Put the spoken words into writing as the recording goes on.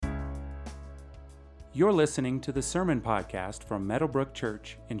You're listening to the Sermon Podcast from Meadowbrook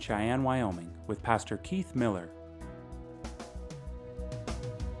Church in Cheyenne, Wyoming, with Pastor Keith Miller.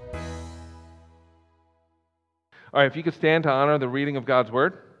 All right, if you could stand to honor the reading of God's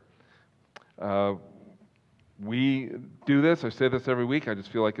Word. We do this, I say this every week, I just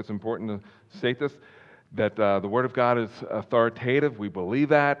feel like it's important to state this, that the Word of God is authoritative. We believe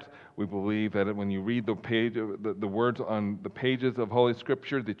that. We believe that when you read the words on the pages of Holy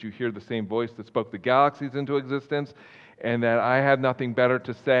Scripture, that you hear the same voice that spoke the galaxies into existence, and that I have nothing better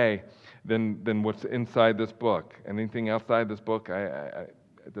to say than what's inside this book. Anything outside this book,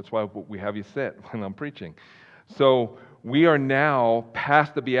 that's why we have you sit when I'm preaching. So we are now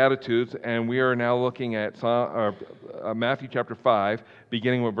past the Beatitudes, and we are now looking at Matthew chapter 5,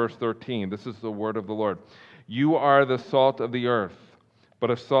 beginning with verse 13. This is the word of the Lord. You are the salt of the earth, but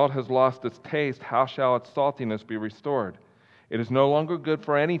if salt has lost its taste, how shall its saltiness be restored? It is no longer good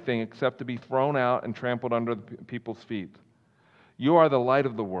for anything except to be thrown out and trampled under the people's feet. You are the light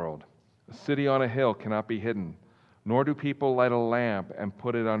of the world. A city on a hill cannot be hidden, nor do people light a lamp and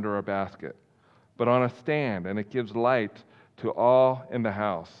put it under a basket, but on a stand, and it gives light to all in the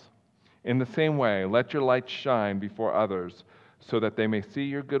house. In the same way, let your light shine before others, so that they may see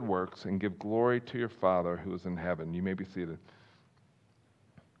your good works and give glory to your Father who is in heaven. You may be seated.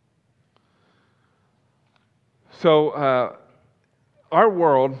 So, our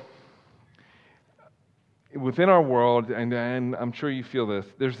world, within our world, and I'm sure you feel this,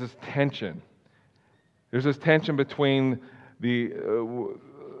 there's this tension. There's this tension between the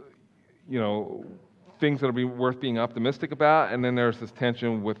things that are worth being optimistic about, and then there's this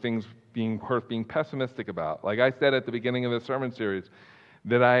tension with things being worth being pessimistic about. Like I said at the beginning of the sermon series,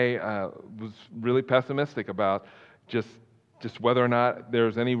 that I was really pessimistic about just whether or not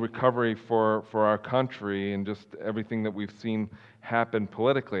there's any recovery for our country and just everything that we've seen happen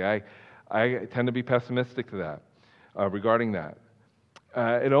politically. I tend to be pessimistic to that, regarding that.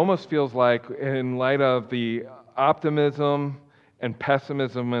 It almost feels like, in light of the optimism and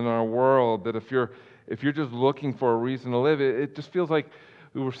pessimism in our world, that if you're just looking for a reason to live, it just feels like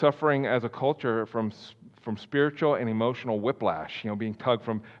we were suffering as a culture from spiritual and emotional whiplash, being tugged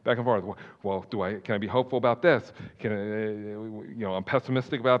from back and forth. Well, can I be hopeful about this? I'm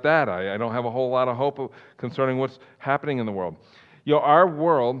pessimistic about that. I don't have a whole lot of hope concerning what's happening in the world. Our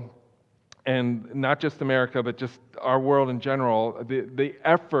world, and not just America, but just our world in general, the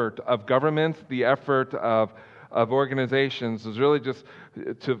effort of governments, the effort of organizations is really just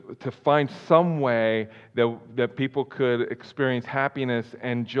to find some way that people could experience happiness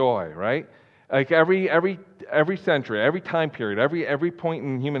and joy, right? Like every century, every time period, every point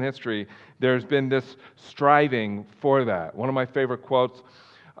in human history, there's been this striving for that. One of my favorite quotes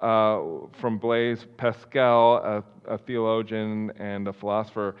from Blaise Pascal, a theologian and a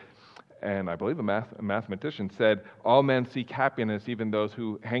philosopher, and I believe a mathematician, said, "All men seek happiness, even those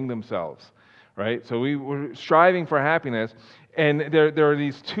who hang themselves." Right? So we were striving for happiness, and there are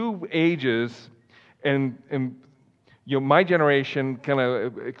these two ages, and my generation kind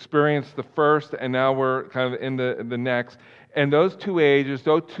of experienced the first, and now we're kind of in the next. And those two ages,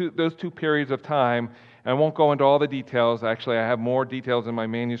 those two periods of time, and I won't go into all the details. Actually, I have more details in my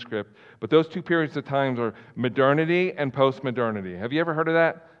manuscript. But those two periods of time are modernity and post-modernity. Have you ever heard of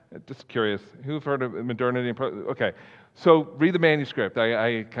that? Just curious. Who've heard of modernity and okay. So read the manuscript.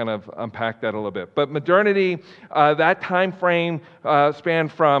 I kind of unpacked that a little bit. But modernity, that time frame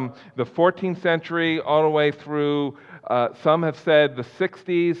spanned from the 14th century all the way through, some have said the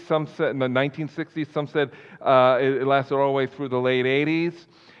 60s, some said in the 1960s, some said it lasted all the way through the late 80s.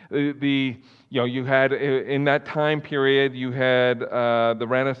 You had, in that time period, you had the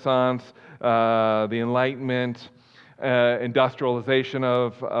Renaissance, the Enlightenment, industrialization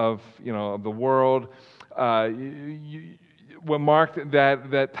of the world. What marked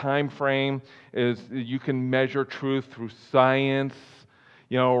that time frame is you can measure truth through science,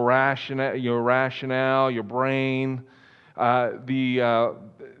 your rationale, your brain. The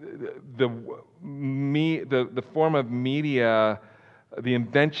form of media, the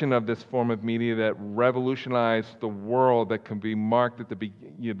invention of this form of media that revolutionized the world, that can be marked at the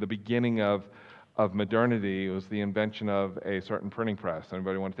beginning of modernity, was the invention of a certain printing press.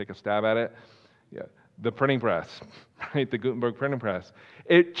 Anybody want to take a stab at it? Yeah. The printing press, right? The Gutenberg printing press.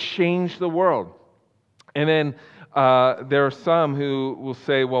 It changed the world. And then there are some who will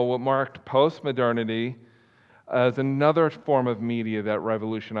say, well, what marked post-modernity is another form of media that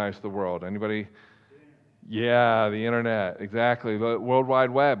revolutionized the world. Anybody? Yeah, the internet, exactly. The World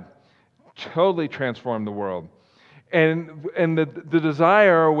Wide Web totally transformed the world. And the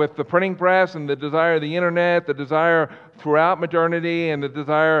desire with the printing press and the desire of the internet, the desire throughout modernity and the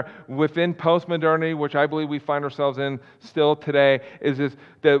desire within post-modernity, which I believe we find ourselves in still today, is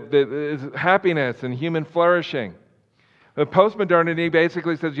happiness and human flourishing. The post-modernity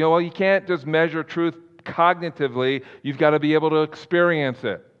basically says, well, you can't just measure truth cognitively, you've got to be able to experience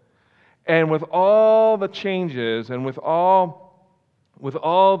it. And with all the changes and with all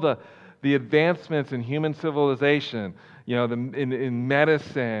the advancements in human civilization, in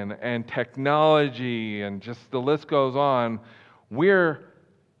medicine and technology, and just the list goes on, we're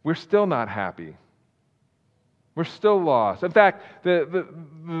still not happy. We're still lost. In fact,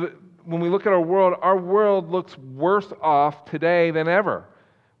 when we look at our world looks worse off today than ever,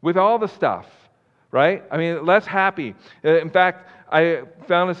 with all the stuff, right? I mean, less happy. In fact, I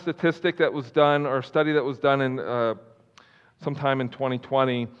found a statistic that was done, or a study that was done in sometime in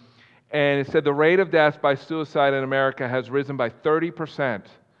 2020, and it said the rate of deaths by suicide in America has risen by 30%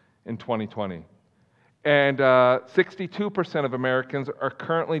 in 2020. And 62% of Americans are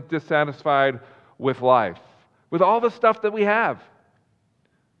currently dissatisfied with life, with all the stuff that we have,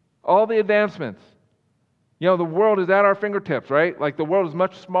 all the advancements. The world is at our fingertips, right? Like, the world is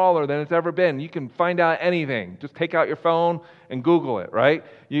much smaller than it's ever been. You can find out anything. Just take out your phone and Google it, right?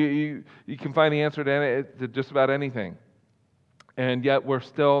 You can find the answer to just about anything. And yet we're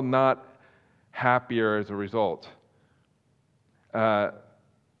still not happier as a result.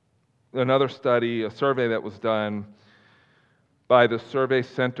 Another study, a survey that was done by the Survey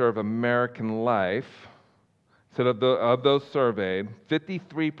Center of American Life, said of those surveyed,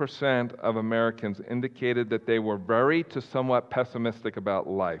 53% of Americans indicated that they were very to somewhat pessimistic about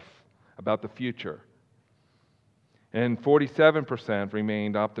life, about the future. And 47%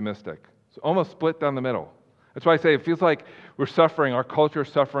 remained optimistic. So almost split down the middle. That's why I say it feels like we're suffering, our culture is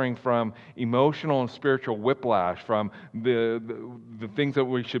suffering from emotional and spiritual whiplash, from the things that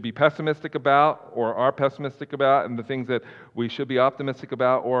we should be pessimistic about or are pessimistic about, and the things that we should be optimistic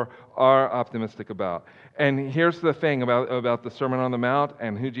about or are optimistic about. And here's the thing about the Sermon on the Mount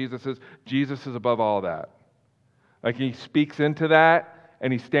and who Jesus is. Jesus is above all that. Like, he speaks into that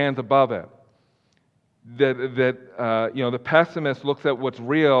and he stands above it. The pessimist looks at what's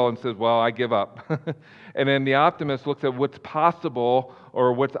real and says, well, I give up. And then the optimist looks at what's possible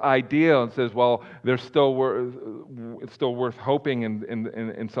or what's ideal and says, well, it's still worth hoping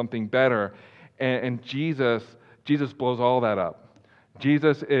in something better. And Jesus blows all that up.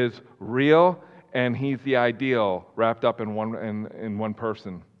 Jesus is real, and he's the ideal wrapped up in one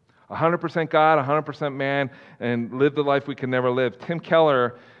person. 100% God, 100% man, and live the life we can never live. Tim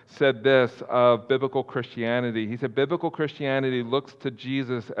Keller said this of biblical Christianity. He said, biblical Christianity looks to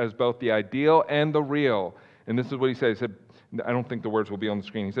Jesus as both the ideal and the real. And this is what he said. He said, I don't think the words will be on the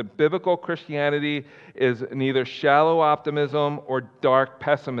screen. He said, biblical Christianity is neither shallow optimism or dark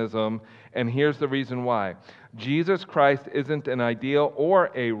pessimism, and here's the reason why. Jesus Christ isn't an ideal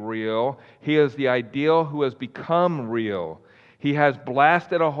or a real. He is the ideal who has become real. He has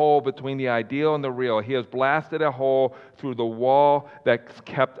blasted a hole between the ideal and the real. He has blasted a hole through the wall that's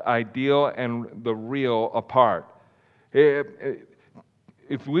kept ideal and the real apart.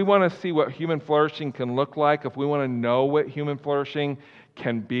 If we want to see what human flourishing can look like, if we want to know what human flourishing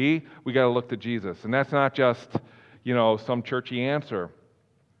can be, we got to look to Jesus. And that's not just, some churchy answer.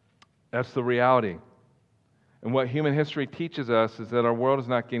 That's the reality. And what human history teaches us is that our world is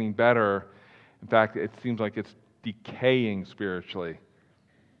not getting better. In fact, it seems like it's decaying spiritually.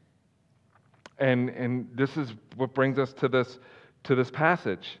 And this is what brings us to this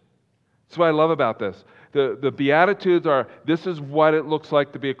passage. That's what I love about this. The Beatitudes are, this is what it looks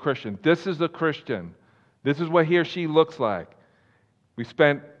like to be a Christian. This is a Christian. This is what he or she looks like. We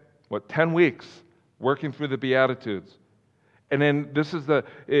spent, 10 weeks working through the Beatitudes. And then this is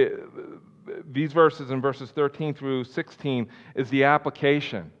these verses in verses 13 through 16 is the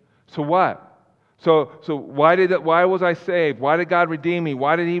application. So what? So why was I saved? Why did God redeem me?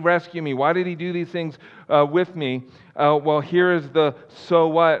 Why did he rescue me? Why did he do these things with me? Well, here is the so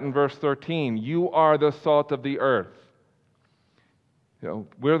what in verse 13. You are the salt of the earth.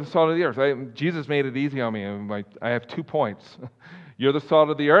 We're the salt of the earth. Jesus made it easy on me. I have 2 points. You're the salt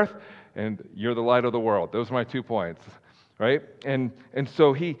of the earth, and you're the light of the world. Those are my 2 points. Right? And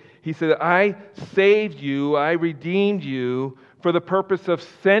so he said, I saved you, I redeemed you for the purpose of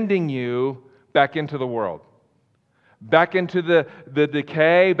sending you back into the world, back into the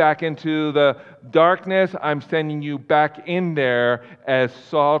decay, back into the darkness. I'm sending you back in there as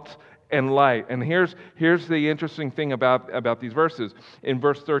salt and light. And here's the interesting thing about these verses. In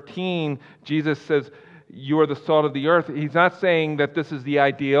verse 13, Jesus says, you are the salt of the earth. He's not saying that this is the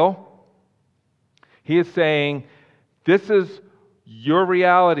ideal. He is saying This is your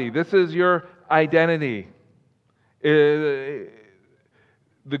reality. This is your identity. The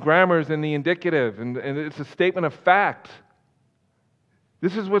grammar is in the indicative, and it's a statement of fact.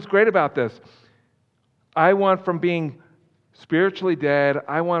 This is what's great about this. I want from being spiritually dead,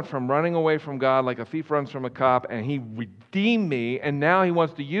 I want from running away from God like a thief runs from a cop, and He redeemed me, and now He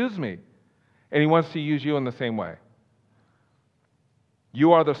wants to use me. And He wants to use you in the same way.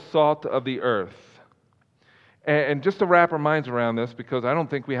 You are the salt of the earth. And just to wrap our minds around this, because I don't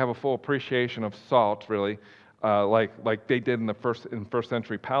think we have a full appreciation of salt, really, like they did in first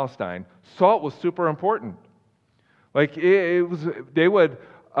century Palestine. Salt was super important. Like it was, they would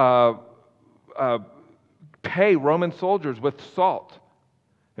pay Roman soldiers with salt.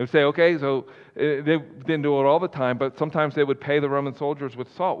 They would say, okay, so they didn't do it all the time, but sometimes they would pay the Roman soldiers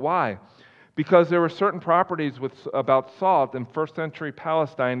with salt. Why? Because there were certain properties about salt in first century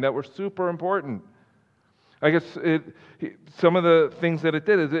Palestine that were super important. I guess some of the things that it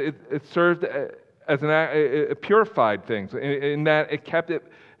did is it served as it purified things in that it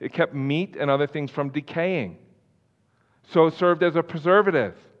kept meat and other things from decaying. So it served as a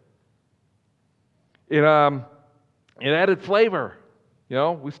preservative. It added flavor.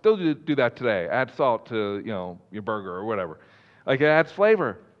 We still do that today. Add salt to your burger or whatever. Like it adds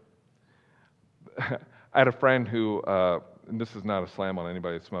flavor. I had a friend who, and this is not a slam on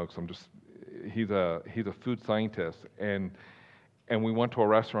anybody that smokes. He's a food scientist, and we went to a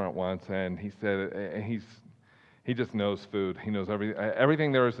restaurant once, and he said he just knows food. He knows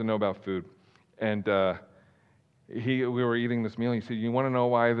everything there is to know about food, and we were eating this meal. He said, "You want to know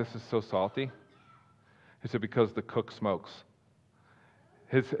why this is so salty?" He said, "Because the cook smokes.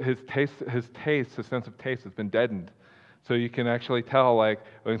 His sense of taste has been deadened. So you can actually tell, like,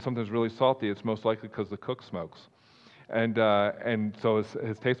 when something's really salty, it's most likely because the cook smokes. And so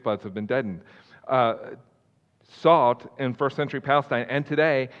his taste buds have been deadened. Salt in first century Palestine and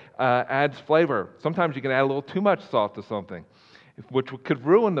today adds flavor. Sometimes you can add a little too much salt to something, which could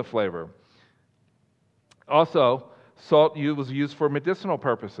ruin the flavor. Also, salt was used for medicinal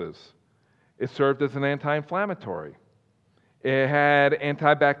purposes. It served as an anti-inflammatory. It had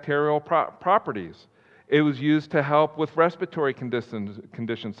antibacterial properties. It was used to help with respiratory conditions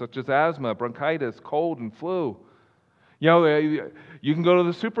such as asthma, bronchitis, cold, and flu. You can go to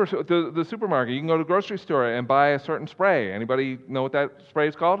the supermarket, you can go to the grocery store and buy a certain spray. Anybody know what that spray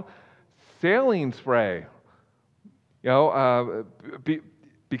is called? Saline spray. Because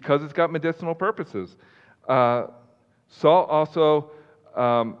it's got medicinal purposes. Salt also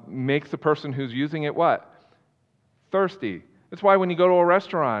makes the person who's using it what? Thirsty. That's why when you go to a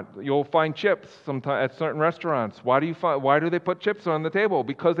restaurant, you'll find chips sometimes at certain restaurants. Why do they put chips on the table?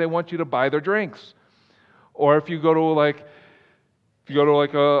 Because they want you to buy their drinks. Or if you go to a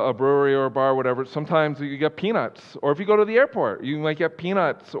brewery or a bar or whatever, sometimes you get peanuts. Or if you go to the airport, you might get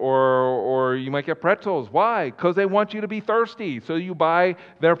peanuts or you might get pretzels. Why? Because they want you to be thirsty, so you buy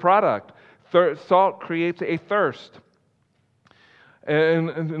their product. Salt creates a thirst. And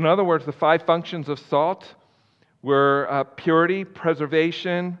in other words, the 5 functions of salt were purity,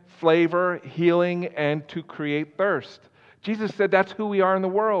 preservation, flavor, healing, and to create thirst. Jesus said that's who we are in the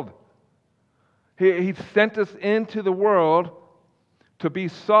world. He sent us into the world to be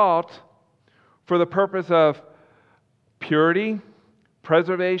salt for the purpose of purity,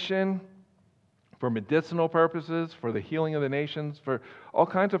 preservation, for medicinal purposes, for the healing of the nations, for all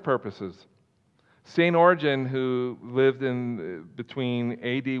kinds of purposes. St. Origen, who lived in between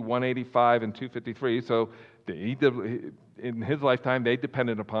AD 185 and 253, so in his lifetime they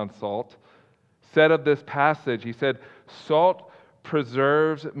depended upon salt, said of this passage, he said, "Salt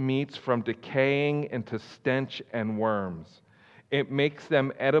preserves meats from decaying into stench and worms. It makes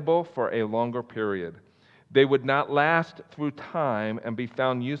them edible for a longer period. They would not last through time and be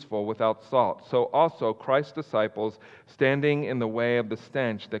found useful without salt. So also Christ's disciples, standing in the way of the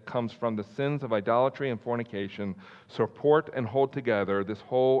stench that comes from the sins of idolatry and fornication, support and hold together this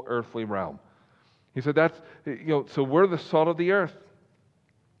whole earthly realm." He said so we're the salt of the earth.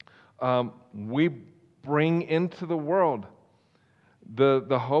 We bring into the world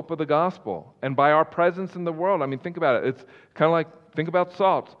the hope of the gospel. And by our presence in the world, think about it. It's kind of like, think about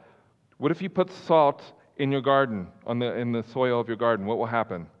salt. What if you put salt in your garden, in the soil of your garden? What will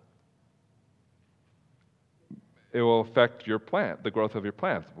happen? It will affect your plant, the growth of your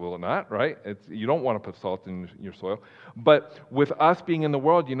plants. Will it not, right? You don't want to put salt in your soil. But with us being in the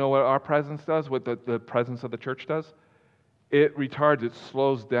world, you know what our presence does, what the presence of the church does? It retards, it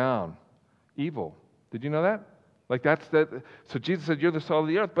slows down evil. Did you know that? So Jesus said, "You're the salt of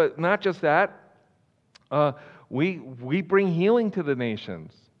the earth." But not just that. We bring healing to the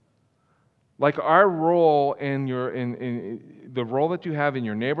nations. Like our role in the role that you have in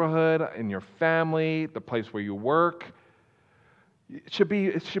your neighborhood, in your family, the place where you work, it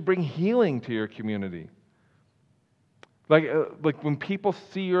should bring healing to your community. Like when people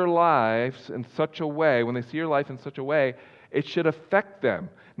see your lives in such a way, when they see your life in such a way, it should affect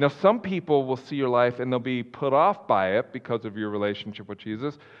them. Now, some people will see your life and they'll be put off by it because of your relationship with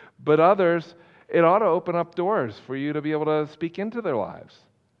Jesus, but others, it ought to open up doors for you to be able to speak into their lives.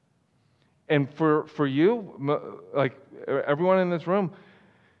 And for you, like everyone in this room,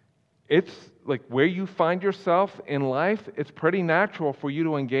 it's like where you find yourself in life, it's pretty natural for you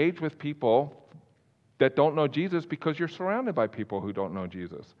to engage with people that don't know Jesus because you're surrounded by people who don't know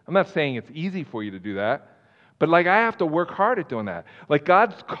Jesus. I'm not saying it's easy for you to do that, but like I have to work hard at doing that. Like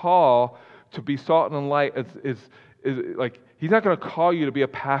God's call to be salt and light is like He's not going to call you to be a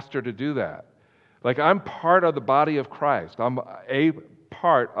pastor to do that. Like I'm part of the body of Christ. I'm a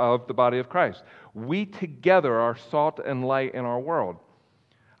part of the body of Christ. We together are salt and light in our world.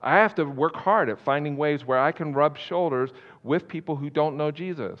 I have to work hard at finding ways where I can rub shoulders with people who don't know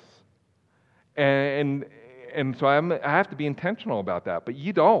Jesus. And so I have to be intentional about that. But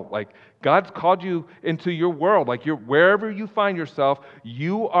you don't. Like God's called you into your world. Like wherever you find yourself,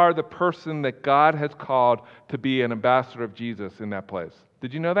 you are the person that God has called to be an ambassador of Jesus in that place.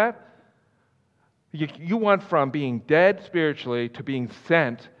 Did you know that? You went from being dead spiritually to being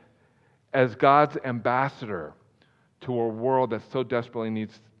sent as God's ambassador to a world that so desperately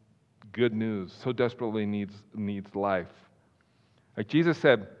needs good news, so desperately needs life. Like Jesus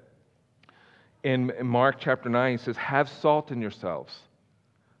said in Mark chapter 9, He says, have salt in yourselves.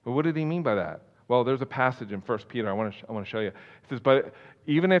 Well, what did He mean by that? Well, there's a passage in 1 Peter I want to show you. It says, but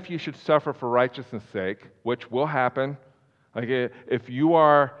even if you should suffer for righteousness' sake, which will happen, like if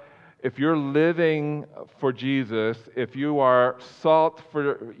you're living for Jesus, if you are salt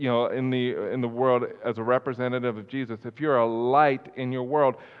for in the world as a representative of Jesus, if you're a light in your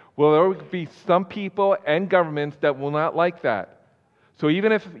world, well, there will be some people and governments that will not like that. So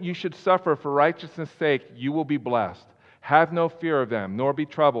even if you should suffer for righteousness' sake, you will be blessed. Have no fear of them, nor be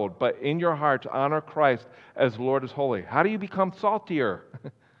troubled, but in your hearts honor Christ as Lord is holy. How do you become saltier?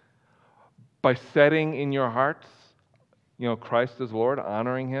 By setting in your hearts, Christ as Lord,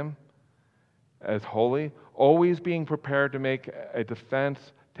 honoring Him as holy, always being prepared to make a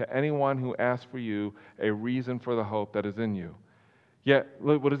defense to anyone who asks for you a reason for the hope that is in you. Yet,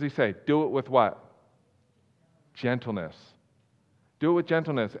 what does He say? Do it with what? Gentleness. Do it with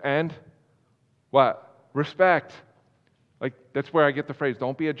gentleness and what? Respect. Like, that's where I get the phrase,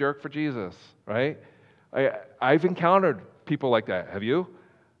 don't be a jerk for Jesus, right? I've encountered people like that. Have you?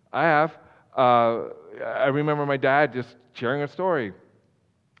 I have. I remember my dad just sharing a story.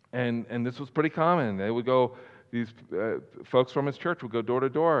 And this was pretty common. They would go, these folks from his church would go door to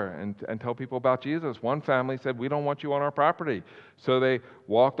door and tell people about Jesus. One family said, we don't want you on our property. So they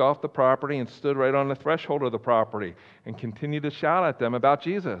walked off the property and stood right on the threshold of the property and continued to shout at them about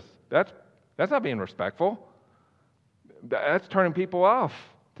Jesus. That's not being respectful. That's turning people off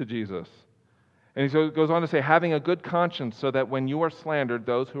to Jesus. And he goes on to say, having a good conscience so that when you are slandered,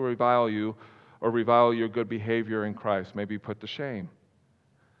 those who revile you or revile your good behavior in Christ may be put to shame.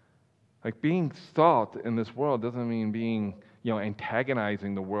 Like being salt in this world doesn't mean being,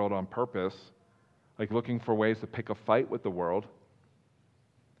 antagonizing the world on purpose, like looking for ways to pick a fight with the world.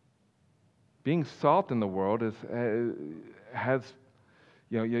 Being salt in the world you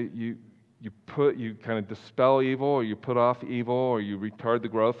kind of dispel evil, or you put off evil, or you retard the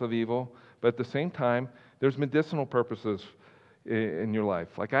growth of evil. But at the same time, there's medicinal purposes in your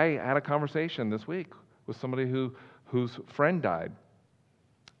life. Like I had a conversation this week with somebody whose friend died.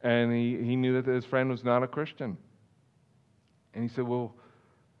 And he knew that his friend was not a Christian. And he said, well,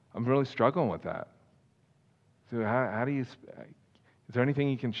 I'm really struggling with that. So how do you, is there anything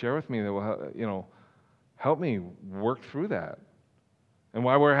you can share with me that will, help me work through that? And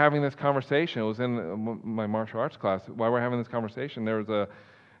while we're having this conversation, it was in my martial arts class, while we're having this conversation, there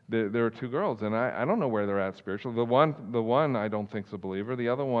were two girls, and I don't know where they're at spiritually. The one I don't think is a believer. The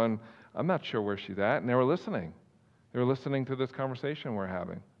other one, I'm not sure where she's at, and they were listening. They were listening to this conversation we're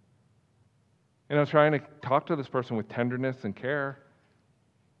having. And I was trying to talk to this person with tenderness and care.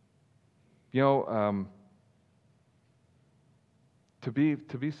 To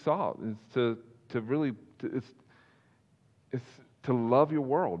be salt is to really it's to love your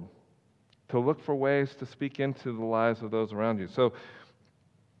world, to look for ways to speak into the lives of those around you. So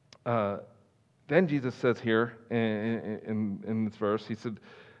then Jesus says here in this verse, He said,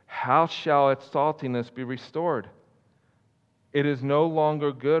 "How shall its saltiness be restored? It is no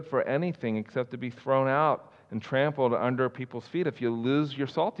longer good for anything except to be thrown out and trampled under people's feet if you lose your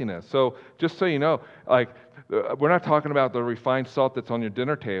saltiness. So just so you know, like, we're not talking about the refined salt that's on your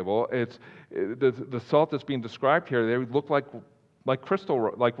dinner table. It's the salt that's being described here. They would look like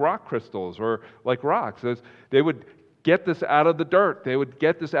rock crystals or like rocks. They would get this out of the dirt. They would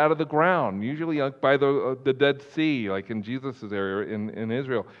get this out of the ground, usually by the Dead Sea, like in Jesus' area in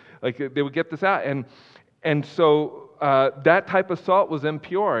Israel. Like they would get this out, and so that type of salt was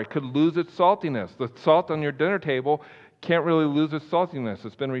impure. It could lose its saltiness. The salt on your dinner table can't really lose its saltiness.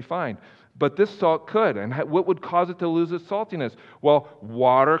 It's been refined. But this salt could. And what would cause it to lose its saltiness? Well,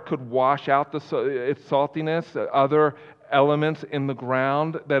 water could wash out its saltiness. Other elements in the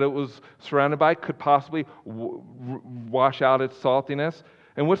ground that it was surrounded by could possibly wash out its saltiness.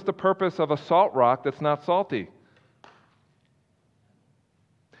 And what's the purpose of a salt rock that's not salty?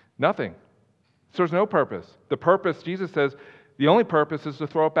 Nothing. So there's no purpose. The purpose, Jesus says, the only purpose is to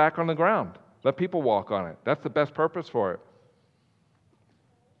throw it back on the ground. Let people walk on it. That's the best purpose for it.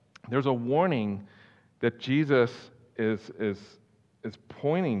 There's a warning that Jesus is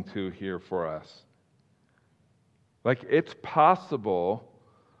pointing to here for us. Like, it's possible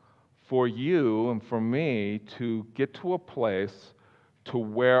for you and for me to get to a place to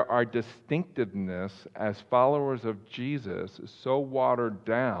where our distinctiveness as followers of Jesus is so watered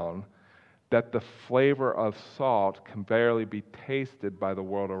down that the flavor of salt can barely be tasted by the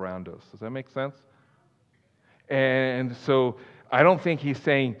world around us. Does that make sense? And so I don't think he's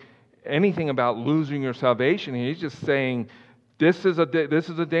saying anything about losing your salvation. He's just saying this is a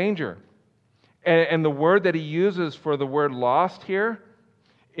danger. And the word that he uses for the word lost here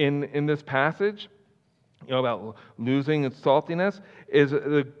in this passage, about losing its saltiness, is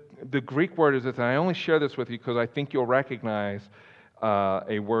the Greek word is this. And I only share this with you because I think you'll recognize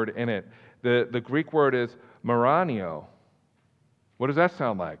a word in it. The Greek word is moranio. What does that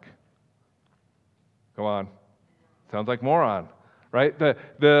sound like? Come on. Sounds like moron, right?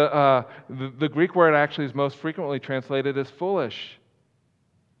 The Greek word actually is most frequently translated as foolish.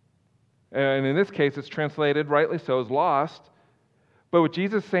 And in this case, it's translated, rightly so, as lost. But what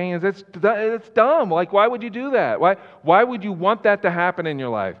Jesus is saying is it's dumb. Like, why would you do that? Why would you want that to happen in your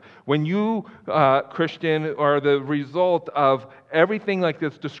life? When you, Christian, are the result of everything like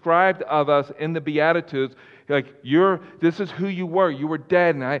this described of us in the Beatitudes, like this is who you were. You were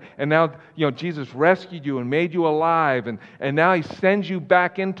dead, and now Jesus rescued you and made you alive, and now He sends you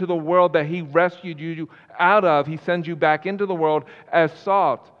back into the world that He rescued you out of. He sends you back into the world as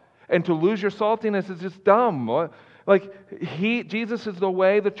salt. And to lose your saltiness is just dumb. Like, Jesus is the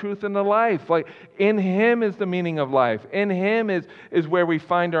way, the truth, and the life. Like, in Him is the meaning of life. In Him is where we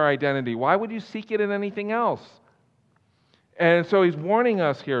find our identity. Why would you seek it in anything else? And so He's warning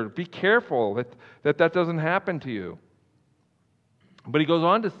us here, be careful that doesn't happen to you. But He goes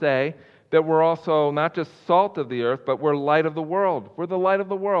on to say that we're also not just salt of the earth, but we're light of the world. We're the light of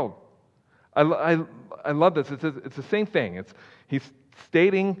the world. I love this. It's the same thing. He's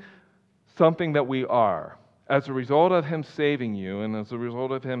stating something that we are. As a result of Him saving you, and as a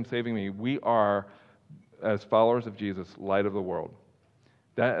result of Him saving me, we are, as followers of Jesus, light of the world.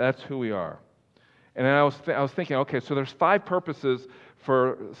 That's who we are. And I was thinking, okay, so there's 5 purposes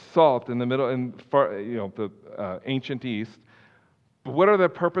for salt in the middle, the ancient East. But what are the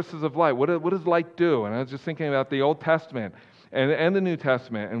purposes of light? What does light do? And I was just thinking about the Old Testament and the New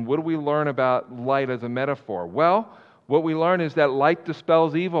Testament, and what do we learn about light as a metaphor? Well, what we learn is that light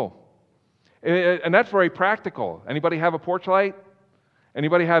dispels evil. And that's very practical. Anybody have a porch light?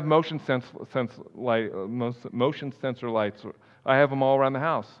 Anybody have motion sensor lights? I have them all around the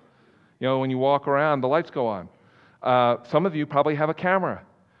house. When you walk around, the lights go on. Some of you probably have a camera,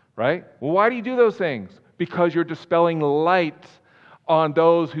 right? Well, why do you do those things? Because you're dispelling light on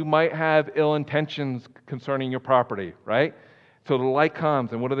those who might have ill intentions concerning your property, right? So the light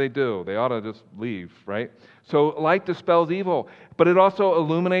comes, and what do? They ought to just leave, right? So light dispels evil, but it also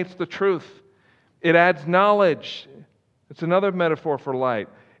illuminates the truth. It adds knowledge. It's another metaphor for light.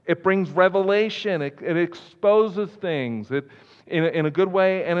 It brings revelation. It exposes things in a good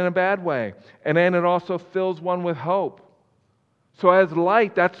way and in a bad way. And then it also fills one with hope. So as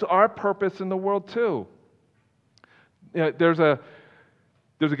light, that's our purpose in the world too. There's a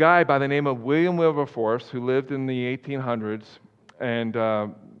guy by the name of William Wilberforce who lived in the 1800s, and I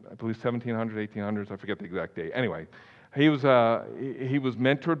believe 1700s, 1800s, I forget the exact date. Anyway, he was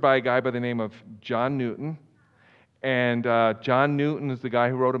mentored by a guy by the name of John Newton, and John Newton is the guy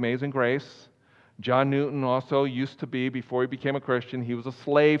who wrote Amazing Grace. John Newton also used to be, before he became a Christian, he was a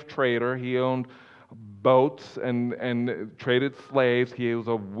slave trader. He owned boats and traded slaves. He was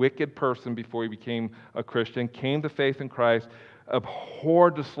a wicked person before he became a Christian, came to faith in Christ,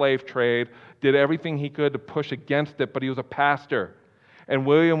 abhorred the slave trade, did everything he could to push against it, but he was a pastor. And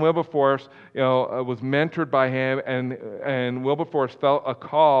William Wilberforce, was mentored by him, and Wilberforce felt a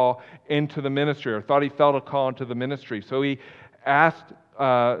call into the ministry, or thought he felt a call into the ministry. So he asked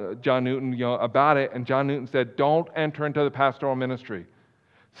John Newton, about it, and John Newton said, "Don't enter into the pastoral ministry.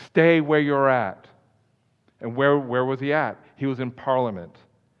 Stay where you're at." And where was he at? He was in Parliament.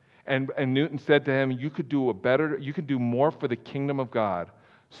 And Newton said to him, "You could do more for the kingdom of God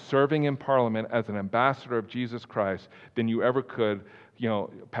serving in Parliament as an ambassador of Jesus Christ than you ever could,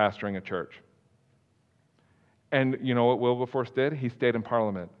 pastoring a church." And you know what Wilberforce did? He stayed in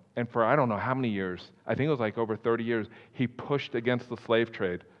Parliament. And for I don't know how many years, I think it was like over 30 years, he pushed against the slave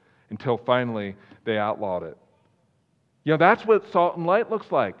trade until finally they outlawed it. That's what salt and light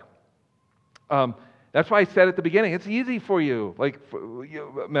looks like. That's why I said at the beginning, it's easy for you,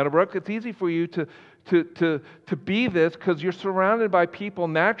 Meadowbrook, it's easy for you to be this because you're surrounded by people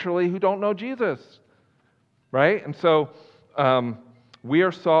naturally who don't know Jesus, right? And so we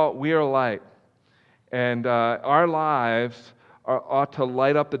are salt, we are light, and our lives ought to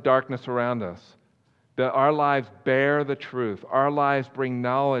light up the darkness around us. That our lives bear the truth. Our lives bring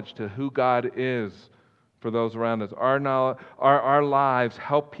knowledge to who God is for those around us. Our lives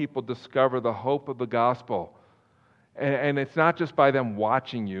help people discover the hope of the gospel. And it's not just by them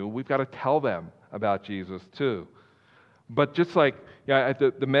watching you. We've got to tell them about Jesus too. But just like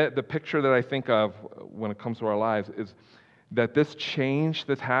the picture that I think of when it comes to our lives is that this change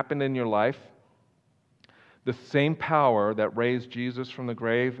that's happened in your life, the same power that raised Jesus from the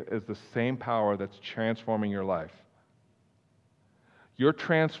grave is the same power that's transforming your life. Your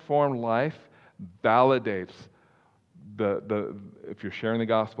transformed life validates if you're sharing the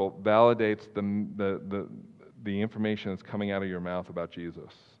gospel, validates the information that's coming out of your mouth about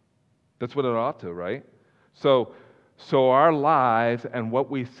Jesus. That's what it ought to, right? So our lives and what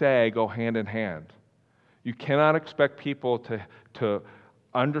we say go hand in hand. You cannot expect people to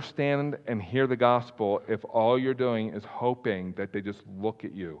understand and hear the gospel if all you're doing is hoping that they just look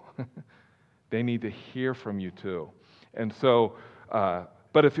at you. They need to hear from you too. And so,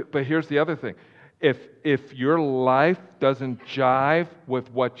 but here's the other thing. If your life doesn't jive with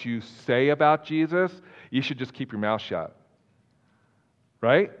what you say about Jesus, you should just keep your mouth shut.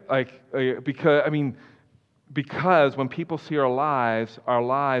 Right? Because when people see our lives,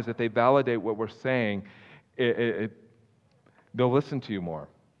 that they validate what we're saying, they'll listen to you more.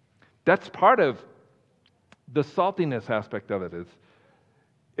 That's part of the saltiness aspect of it, is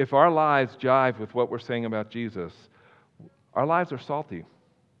if our lives jive with what we're saying about Jesus, our lives are salty.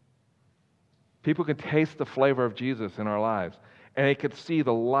 People can taste the flavor of Jesus in our lives, and they could see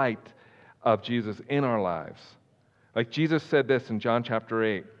the light of Jesus in our lives. Like Jesus said this in John chapter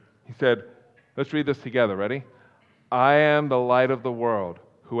 8. He said, let's read this together, ready? "I am the light of the world.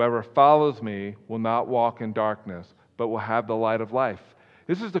 Whoever follows me will not walk in darkness, but will have the light of life."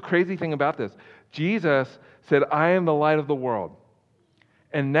 This is the crazy thing about this. Jesus said, "I am the light of the world."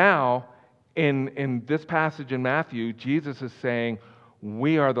 And now, in this passage in Matthew, Jesus is saying,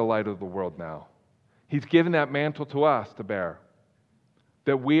 we are the light of the world now. He's given that mantle to us to bear.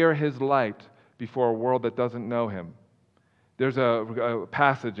 That we are His light before a world that doesn't know Him. There's a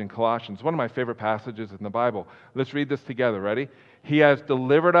passage in Colossians, one of my favorite passages in the Bible. Let's read this together. Ready? "He has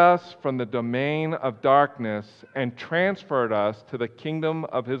delivered us from the domain of darkness and transferred us to the kingdom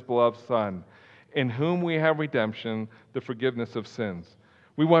of His beloved Son, in whom we have redemption, the forgiveness of sins."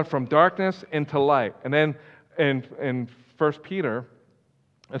 We went from darkness into light. And then in 1 Peter,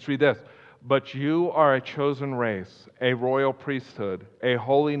 let's read this. "But you are a chosen race, a royal priesthood, a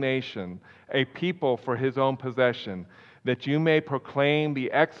holy nation, a people for His own possession, that you may proclaim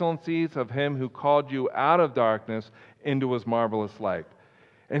the excellencies of Him who called you out of darkness into His marvelous light."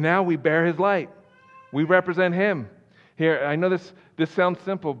 And now we bear His light. We represent Him. Here, I know this sounds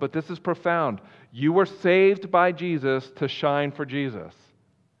simple, but this is profound. You were saved by Jesus to shine for Jesus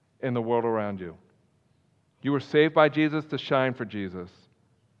in the world around you. You were saved by Jesus to shine for Jesus.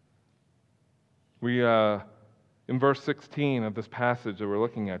 In verse 16 of this passage that we're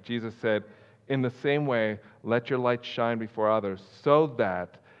looking at, Jesus said, "In the same way, let your light shine before others, so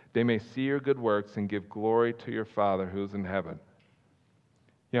that they may see your good works and give glory to your Father who is in heaven."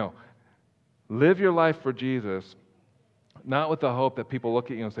 Live your life for Jesus, not with the hope that people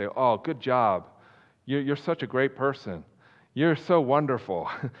look at you and say, "Oh, good job. You're such a great person. You're so wonderful."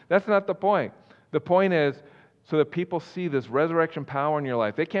 That's not the point. The point is so that people see this resurrection power in your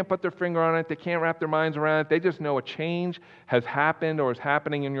life. They can't put their finger on it. They can't wrap their minds around it. They just know a change has happened or is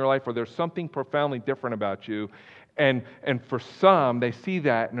happening in your life, or there's something profoundly different about you. And for some, they see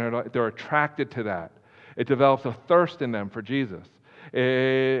that and they're attracted to that. It develops a thirst in them for Jesus.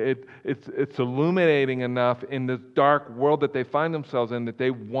 It's illuminating enough in this dark world that they find themselves in that they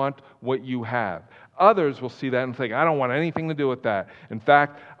want what you have. Others will see that and think, I don't want anything to do with that. In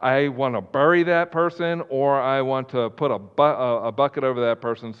fact, I want to bury that person, or I want to put a bucket over that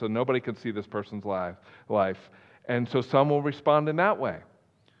person so nobody can see this person's life. And so some will respond in that way.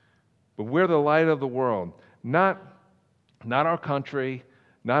 But we're the light of the world. Not our country,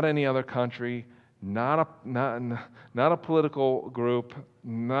 not any other country, not a political group,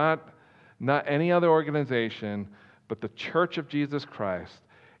 not any other organization, but the Church of Jesus Christ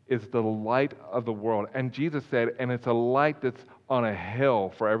is the light of the world. And Jesus said, and it's a light that's on a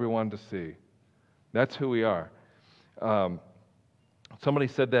hill for everyone to see. That's who we are. Somebody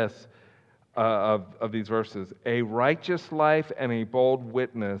said this of these verses: a righteous life and a bold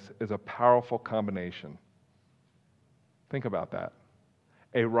witness is a powerful combination. Think about that.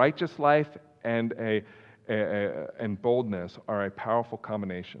 A righteous life and and boldness are a powerful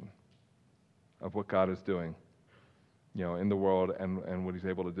combination of what God is doing, in the world and what He's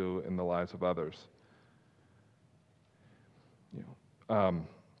able to do in the lives of others.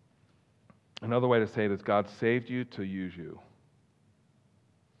 Another way to say it is God saved you to use you.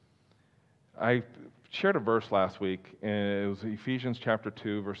 I shared a verse last week, and it was Ephesians chapter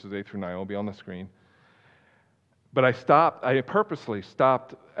 2, verses 8 through 9. It will be on the screen. But I purposely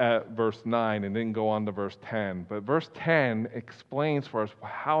stopped at verse 9 and didn't go on to verse 10. But verse 10 explains for us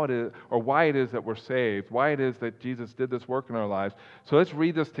how it is, or why it is that we're saved, why it is that Jesus did this work in our lives. So let's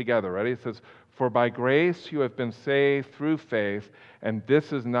read this together. Ready? It says, "For by grace you have been saved through faith, and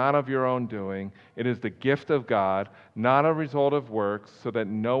this is not of your own doing. It is the gift of God, not a result of works, so that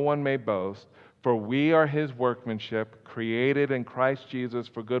no one may boast. For we are His workmanship, created in Christ Jesus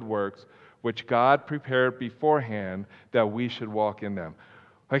for good works, which God prepared beforehand that we should walk in them."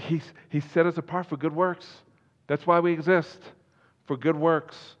 Like He set us apart for good works. That's why we exist, for good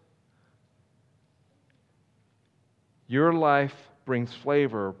works. Your life brings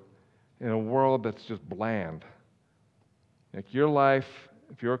flavor in a world that's just bland. Like your life,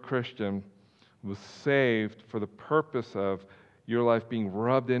 if you're a Christian, was saved for the purpose of your life being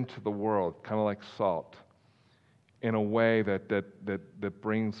rubbed into the world, kind of like salt, in a way that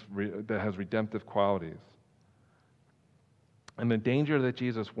has redemptive qualities. And the danger that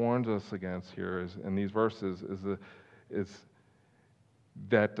Jesus warns us against here is in these verses is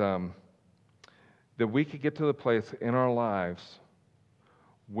that we could get to the place in our lives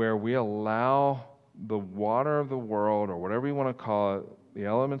where we allow the water of the world, or whatever you want to call it, the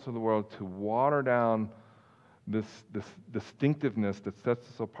elements of the world, to water down this distinctiveness that sets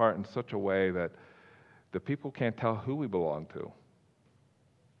us apart in such a way that the people can't tell who we belong to.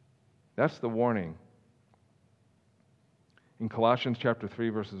 That's the warning. In Colossians chapter 3,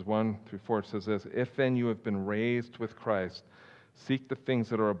 verses 1 through 4, it says this: "If then you have been raised with Christ, seek the things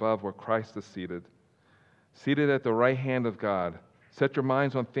that are above where Christ is seated at the right hand of God. Set your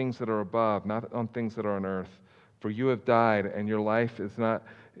minds on things that are above, not on things that are on earth. For you have died, and your life is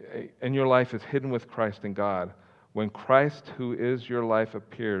hidden with Christ in God. When Christ, who is your life,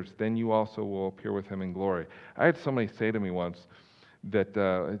 appears, then you also will appear with Him in glory." I had somebody say to me once that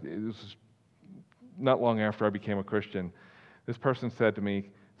it was not long after I became a Christian. This person said to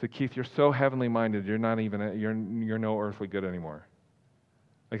me, "Keith, you're so heavenly minded, you're no earthly good anymore."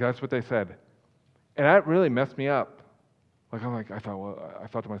 Like, that's what they said, and that really messed me up. I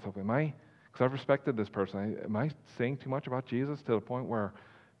thought to myself, because I've respected this person, am I saying too much about Jesus to the point where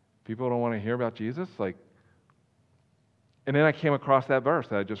people don't want to hear about Jesus? And then I came across that verse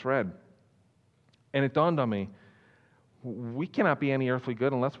that I just read. And it dawned on me, we cannot be any earthly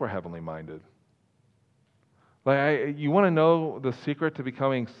good unless we're heavenly minded. You want to know the secret to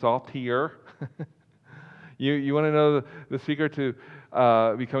becoming saltier? you want to know the secret to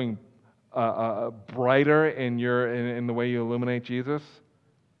becoming brighter in the way you illuminate Jesus?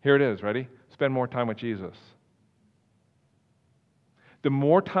 Here it is, ready? Spend more time with Jesus. The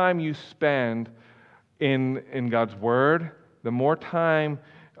more time you spend in God's Word, the more time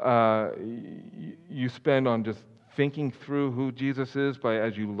you spend on just thinking through who Jesus is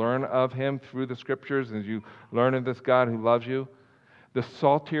as you learn of Him through the Scriptures, as you learn of this God who loves you, the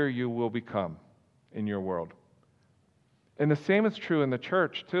saltier you will become in your world. And the same is true in the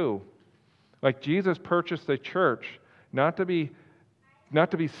church too. Like Jesus purchased the church not to be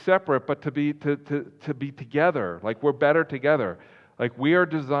separate, but to be together. Like we're better together. Like we are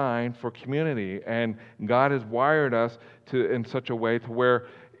designed for community, and God has wired us in such a way to where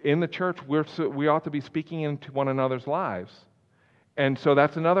in the church we ought to be speaking into one another's lives. And so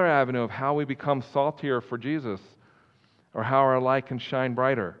that's another avenue of how we become saltier for Jesus, or how our light can shine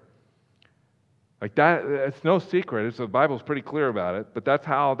brighter. Like that, it's no secret. The Bible's pretty clear about it. But that's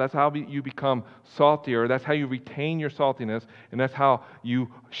how you become saltier. That's how you retain your saltiness, and that's how you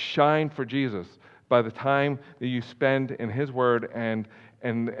shine for Jesus by the time that you spend in His Word and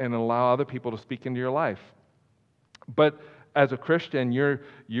allow other people to speak into your life. But as a Christian, you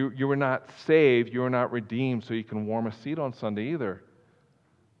were not saved. You were not redeemed, so you can warm a seat on Sunday either.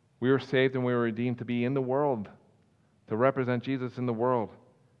 We were saved and we were redeemed to be in the world, to represent Jesus in the world.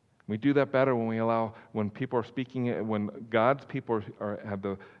 We do that better when people are speaking, when God's people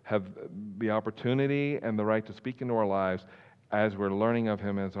have the opportunity and the right to speak into our lives as we're learning of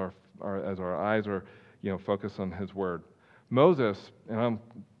Him, as our eyes are focused on His Word. Moses, and I'm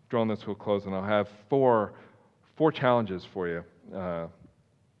drawing this to a close, and I'll have four challenges for you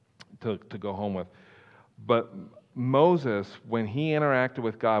to go home with. But Moses, when he interacted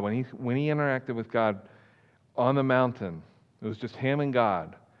with God, when he interacted with God on the mountain, it was just him and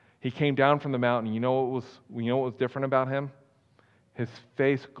God. He came down from the mountain. You know what was different about him? His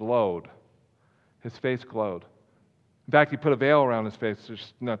face glowed. His face glowed. In fact, he put a veil around his face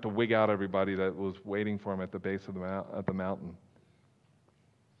just not to wig out everybody that was waiting for him at the base of the mountain.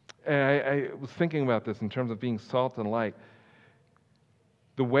 And I was thinking about this in terms of being salt and light.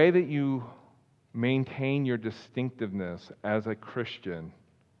 The way that you maintain your distinctiveness as a Christian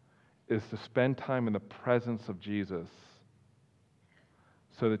is to spend time in the presence of Jesus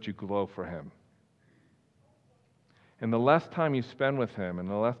so that you glow for Him. And the less time you spend with Him, and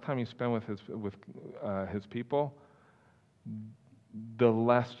the less time you spend with His people, the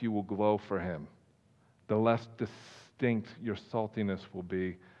less you will glow for Him. The less distinct your saltiness will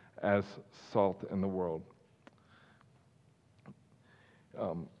be as salt in the world.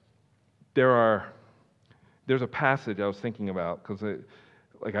 There's a passage I was thinking about, because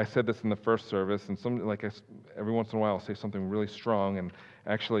like I said this in the first service, and every once in a while I'll say something really strong, and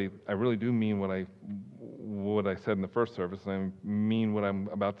actually I really do mean what I said in the first service, and I mean what I'm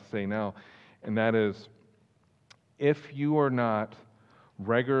about to say now, and that is, if you are not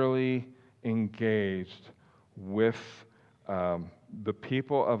regularly engaged with the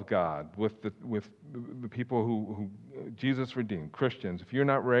people of God, with the people who Jesus redeemed, Christians, if you're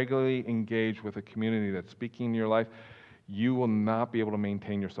not regularly engaged with a community that's speaking in your life, you will not be able to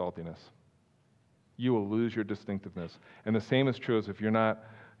maintain your saltiness. You will lose your distinctiveness. And the same is true as if you're not,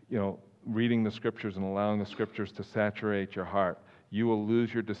 reading the Scriptures and allowing the Scriptures to saturate your heart. You will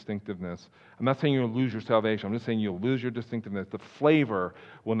lose your distinctiveness. I'm not saying you'll lose your salvation. I'm just saying you'll lose your distinctiveness. The flavor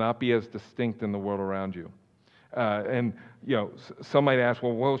will not be as distinct in the world around you. Some might ask,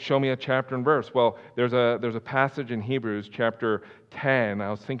 well, show me a chapter and verse. Well, there's a passage in Hebrews chapter 10,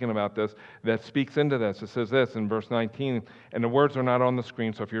 I was thinking about this, that speaks into this. It says this in verse 19, and the words are not on the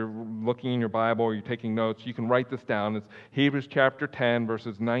screen, so if you're looking in your Bible or you're taking notes, you can write this down. It's Hebrews chapter 10,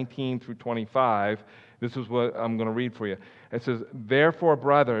 verses 19 through 25. This is what I'm going to read for you. It says, "Therefore,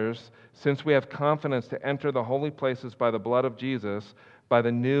 brothers, since we have confidence to enter the holy places by the blood of Jesus, by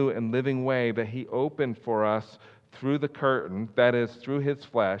the new and living way that He opened for us through the curtain, that is, through His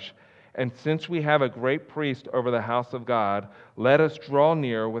flesh, and since we have a great priest over the house of God, let us draw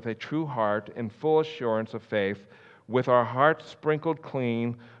near with a true heart in full assurance of faith, with our hearts sprinkled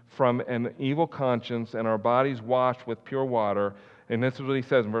clean from an evil conscience and our bodies washed with pure water." And this is what he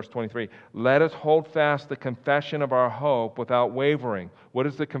says in verse 23. "Let us hold fast the confession of our hope without wavering." What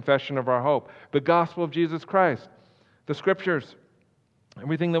is the confession of our hope? The gospel of Jesus Christ, the Scriptures,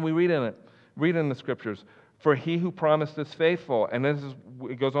 everything that we read in the Scriptures. "For He who promised is faithful." And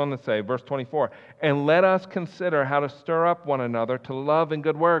it goes on to say, verse 24, "And let us consider how to stir up one another to love and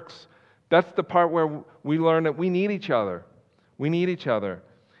good works." That's the part where we learn that we need each other. We need each other.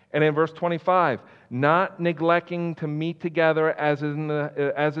 And in verse 25, "Not neglecting to meet together as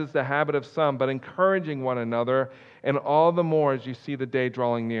is the habit of some, but encouraging one another, and all the more as you see the day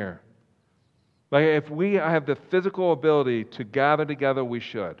drawing near." Like, if we have the physical ability to gather together, we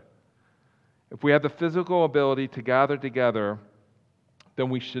should. If we have the physical ability to gather together, then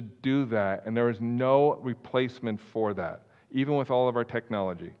we should do that, and there is no replacement for that, even with all of our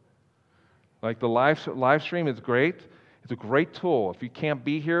technology. Like, the live stream is great. It's a great tool. If you can't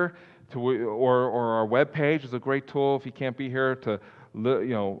be here, or our webpage is a great tool. If you can't be here to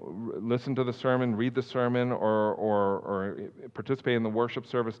listen to the sermon, read the sermon, or participate in the worship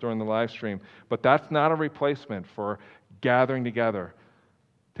service during the live stream. But that's not a replacement for gathering together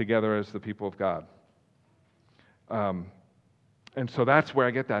as the people of God. And so that's where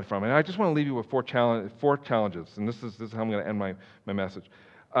I get that from. And I just want to leave you with four challenges. And this is how I'm going to end my message.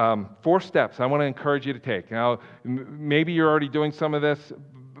 4 steps I want to encourage you to take. Now, maybe you're already doing some of this,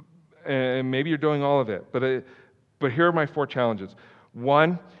 and maybe you're doing all of it. But here are my 4 challenges.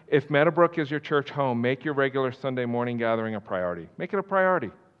 One, if Meadowbrook is your church home, make your regular Sunday morning gathering a priority. Make it a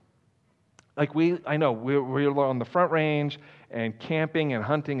priority. Like I know we're on the Front Range, and camping and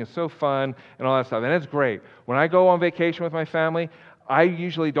hunting is so fun and all that stuff, and it's great. When I go on vacation with my family, I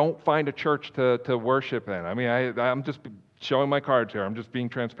usually don't find a church to worship in. I mean, I'm just showing my cards here. I'm just being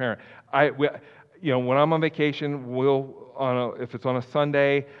transparent. When I'm on vacation, if it's on a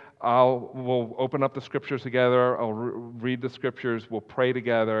Sunday, we'll open up the scriptures together. I'll read the scriptures. We'll pray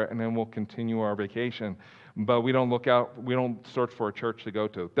together, and then we'll continue our vacation. But we don't search for a church to go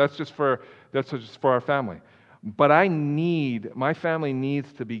to. That's just for our family. But my family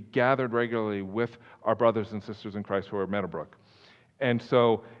needs to be gathered regularly with our brothers and sisters in Christ who are at Meadowbrook. And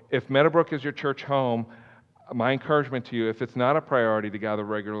so, if Meadowbrook is your church home, my encouragement to you, if it's not a priority to gather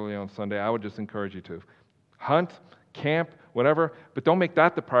regularly on Sunday, I would just encourage you to hunt, camp, whatever, but don't make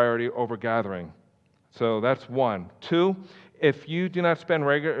that the priority over gathering. So that's one. Two, if you do not spend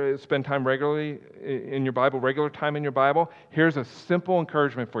time regularly in your Bible, regular time in your Bible, here's a simple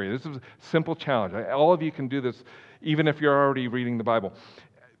encouragement for you. This is a simple challenge. All of you can do this, even if you're already reading the Bible.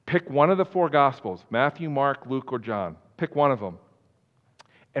 Pick one of the 4 Gospels, Matthew, Mark, Luke, or John. Pick one of them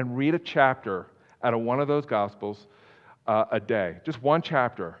and read a chapter out of one of those Gospels a day. Just one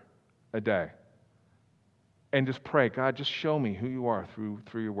chapter a day. And just pray, God, just show me who you are through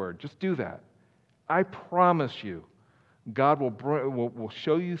your word. Just do that. I promise you, God will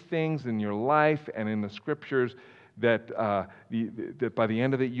show you things in your life and in the scriptures that by the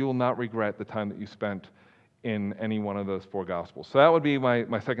end of it, you will not regret the time that you spent in any one of those 4 Gospels. So that would be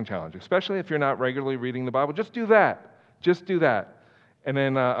my second challenge, especially if you're not regularly reading the Bible. Just do that. Just do that. And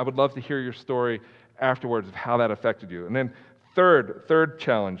then I would love to hear your story afterwards of how that affected you. And then third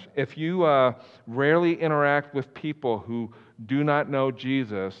challenge, if you rarely interact with people who do not know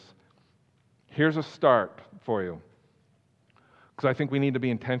Jesus, here's a start for you. Because I think we need to be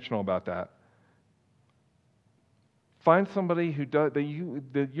intentional about that. Find somebody who does that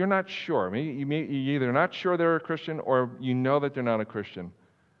you're not sure. I mean, you're either not sure they're a Christian or you know that they're not a Christian.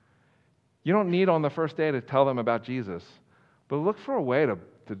 You don't need on the first day to tell them about Jesus, but look for a way to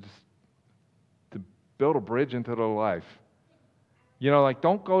build a bridge into their life.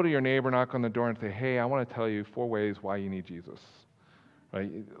 Don't go to your neighbor, knock on the door, and say, "Hey, I want to tell you 4 ways why you need Jesus."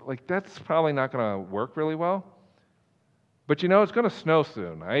 Right? That's probably not going to work really well. But it's going to snow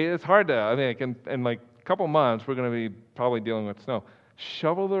soon. It's hard to. In a couple months, we're going to be probably dealing with snow.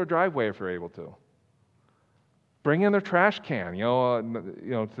 Shovel their driveway if you're able to. Bring in their trash can,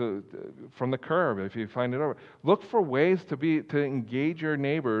 from the curb if you find it over. Look for ways to engage your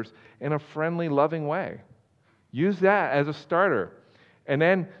neighbors in a friendly, loving way. Use that as a starter. And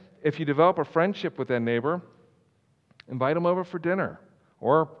then, if you develop a friendship with that neighbor, invite them over for dinner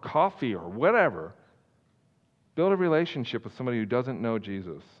or coffee or whatever. Build a relationship with somebody who doesn't know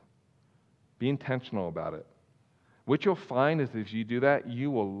Jesus. Be intentional about it. What you'll find is if you do that,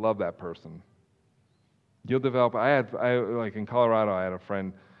 you will love that person. You'll develop. In Colorado, I had a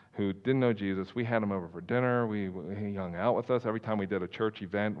friend who didn't know Jesus. We had him over for dinner. He hung out with us every time we did a church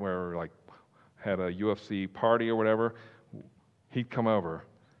event where had a UFC party or whatever. He'd come over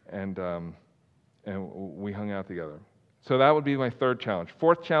and we hung out together. So that would be my third challenge.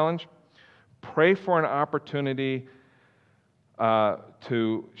 Fourth challenge: pray for an opportunity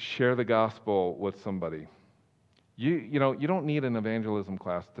to share the gospel with somebody. You don't need an evangelism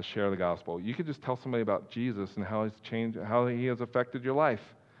class to share the gospel. You could just tell somebody about Jesus and how he has affected your life.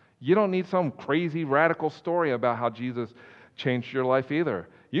 You don't need some crazy radical story about how Jesus changed your life either.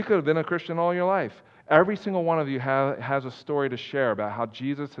 You could have been a Christian all your life. Every single one of you has a story to share about how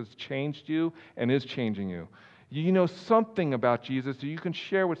Jesus has changed you and is changing you. You know something about Jesus that you can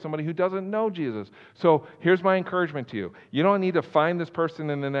share with somebody who doesn't know Jesus. So here's my encouragement to you. You don't need to find this person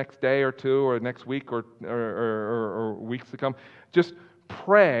in the next day or two or next week or weeks to come. Just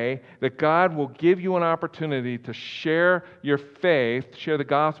pray that God will give you an opportunity to share your faith, share the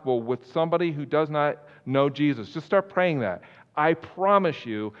gospel with somebody who does not know Jesus. Just start praying that. I promise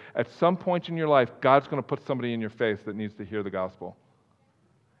you, at some point in your life, God's going to put somebody in your face that needs to hear the gospel.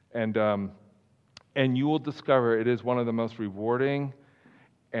 And you will discover it is one of the most rewarding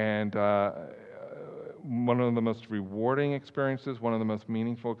experiences, one of the most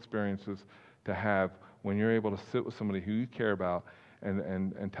meaningful experiences to have when you're able to sit with somebody who you care about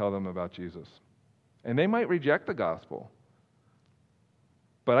and tell them about Jesus. And they might reject the gospel.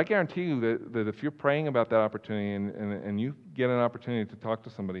 But I guarantee you that if you're praying about that opportunity and you get an opportunity to talk to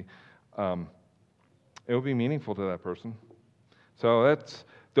somebody, it will be meaningful to that person. So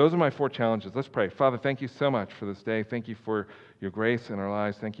those are my 4 challenges. Let's pray. Father, thank you so much for this day. Thank you for your grace in our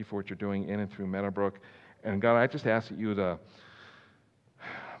lives. Thank you for what you're doing in and through Meadowbrook. And God, I just ask that you would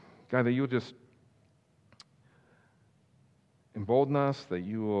God, that you will just embolden us, that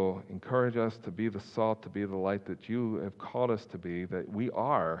you will encourage us to be the salt, to be the light that you have called us to be, that we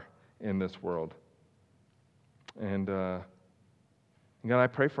are in this world. And God, I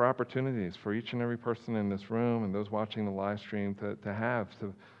pray for opportunities for each and every person in this room and those watching the live stream to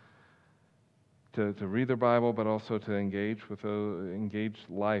read their Bible, but also to engage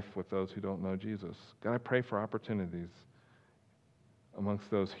life with those who don't know Jesus. God, I pray for opportunities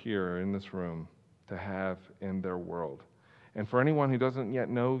amongst those here in this room to have in their world. And for anyone who doesn't yet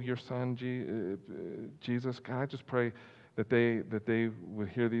know your Son, Jesus, God, I just pray that they would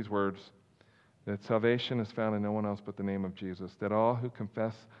hear these words, that salvation is found in no one else but the name of Jesus, that all who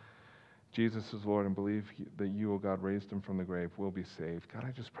confess Jesus is Lord and believe that you, O God, raised him from the grave will be saved. God,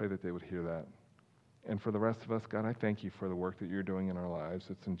 I just pray that they would hear that. And for the rest of us, God, I thank you for the work that you're doing in our lives.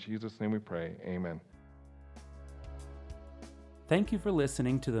 It's in Jesus' name we pray. Amen. Thank you for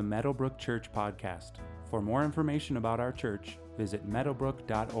listening to the Meadowbrook Church podcast. For more information about our church, visit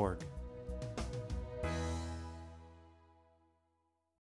meadowbrook.org.